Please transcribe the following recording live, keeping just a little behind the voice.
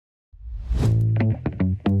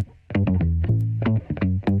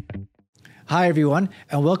Hi everyone,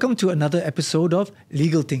 and welcome to another episode of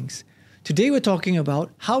Legal Things. Today we're talking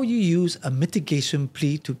about how you use a mitigation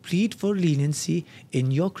plea to plead for leniency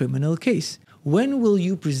in your criminal case. When will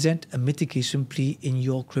you present a mitigation plea in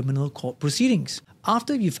your criminal court proceedings?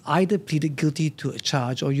 After you've either pleaded guilty to a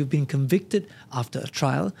charge or you've been convicted after a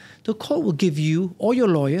trial, the court will give you or your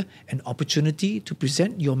lawyer an opportunity to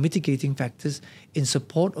present your mitigating factors in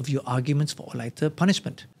support of your arguments for a lighter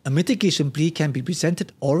punishment. A mitigation plea can be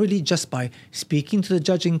presented orally just by speaking to the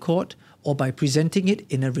judge in court or by presenting it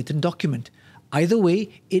in a written document. Either way,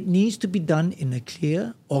 it needs to be done in a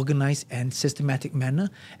clear, organized and systematic manner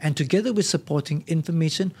and together with supporting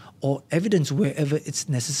information or evidence wherever it's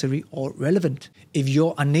necessary or relevant. If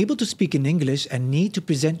you're unable to speak in English and need to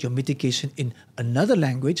present your mitigation in another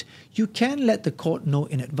language, you can let the court know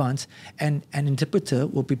in advance and an interpreter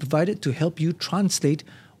will be provided to help you translate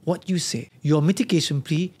what you say. Your mitigation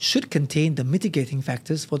plea should contain the mitigating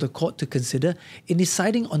factors for the court to consider in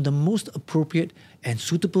deciding on the most appropriate and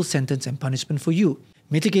suitable sentence and punishment for you.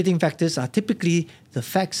 Mitigating factors are typically the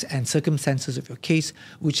facts and circumstances of your case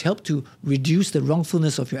which help to reduce the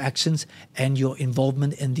wrongfulness of your actions and your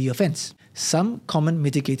involvement in the offence. Some common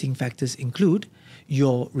mitigating factors include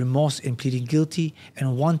your remorse in pleading guilty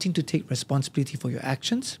and wanting to take responsibility for your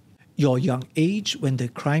actions, your young age when the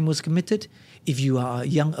crime was committed. If you are a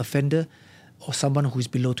young offender or someone who is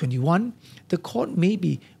below 21, the court may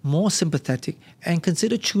be more sympathetic and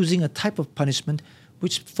consider choosing a type of punishment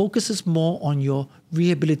which focuses more on your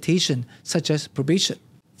rehabilitation, such as probation.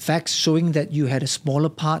 Facts showing that you had a smaller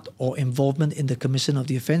part or involvement in the commission of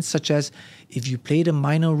the offence, such as if you played a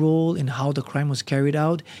minor role in how the crime was carried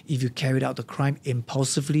out, if you carried out the crime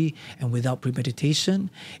impulsively and without premeditation,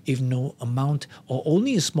 if no amount or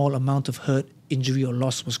only a small amount of hurt, injury or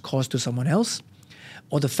loss was caused to someone else,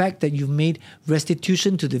 or the fact that you've made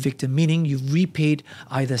restitution to the victim, meaning you've repaid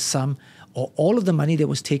either some or all of the money that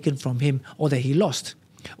was taken from him or that he lost,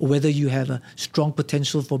 or whether you have a strong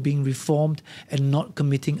potential for being reformed and not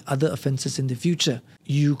committing other offences in the future.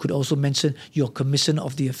 You could also mention your commission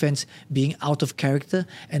of the offence being out of character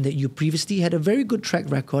and that you previously had a very good track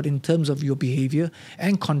record in terms of your behaviour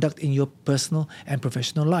and conduct in your personal and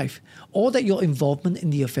professional life, or that your involvement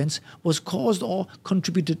in the offence was caused or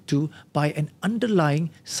contributed to by an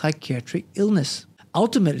underlying psychiatric illness.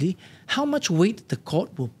 Ultimately, how much weight the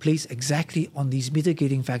court will place exactly on these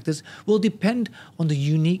mitigating factors will depend on the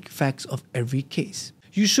unique facts of every case.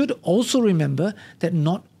 You should also remember that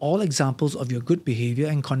not all examples of your good behavior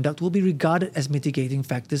and conduct will be regarded as mitigating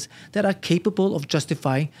factors that are capable of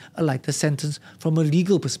justifying a lighter sentence from a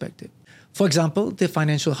legal perspective. For example, the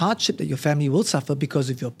financial hardship that your family will suffer because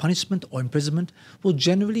of your punishment or imprisonment will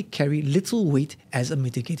generally carry little weight as a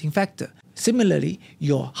mitigating factor. Similarly,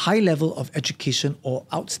 your high level of education or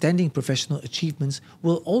outstanding professional achievements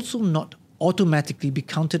will also not automatically be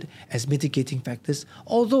counted as mitigating factors,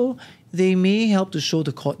 although they may help to show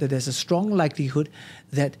the court that there's a strong likelihood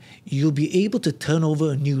that you'll be able to turn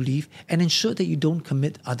over a new leaf and ensure that you don't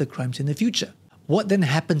commit other crimes in the future. What then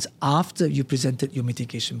happens after you presented your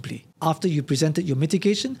mitigation plea? After you presented your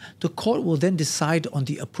mitigation, the court will then decide on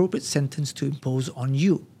the appropriate sentence to impose on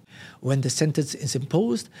you. When the sentence is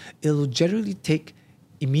imposed, it will generally take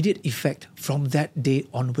immediate effect from that date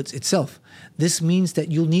onwards itself. This means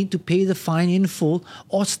that you'll need to pay the fine in full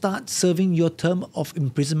or start serving your term of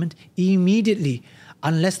imprisonment immediately,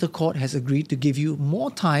 unless the court has agreed to give you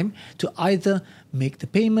more time to either make the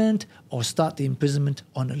payment or start the imprisonment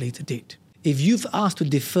on a later date. If you've asked to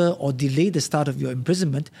defer or delay the start of your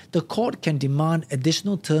imprisonment, the court can demand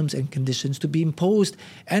additional terms and conditions to be imposed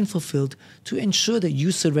and fulfilled to ensure that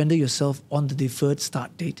you surrender yourself on the deferred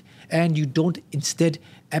start date and you don't instead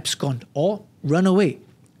abscond or run away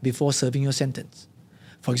before serving your sentence.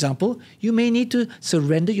 For example, you may need to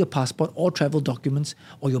surrender your passport or travel documents,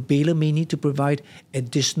 or your bailer may need to provide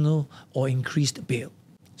additional or increased bail.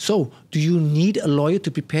 So, do you need a lawyer to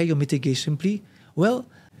prepare your mitigation plea? Well,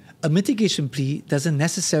 a mitigation plea doesn't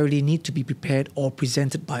necessarily need to be prepared or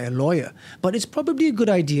presented by a lawyer, but it's probably a good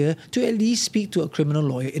idea to at least speak to a criminal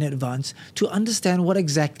lawyer in advance to understand what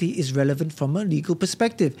exactly is relevant from a legal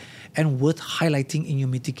perspective and worth highlighting in your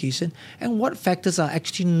mitigation, and what factors are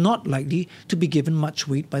actually not likely to be given much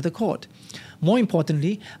weight by the court. More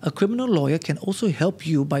importantly, a criminal lawyer can also help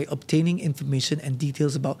you by obtaining information and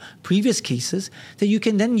details about previous cases that you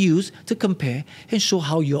can then use to compare and show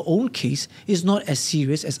how your own case is not as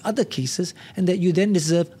serious as other cases and that you then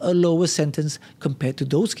deserve a lower sentence compared to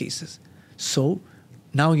those cases. So,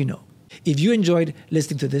 now you know. If you enjoyed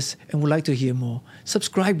listening to this and would like to hear more,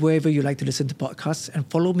 subscribe wherever you like to listen to podcasts and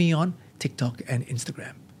follow me on TikTok and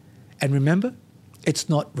Instagram. And remember, it's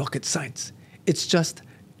not rocket science. It's just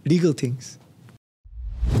legal things.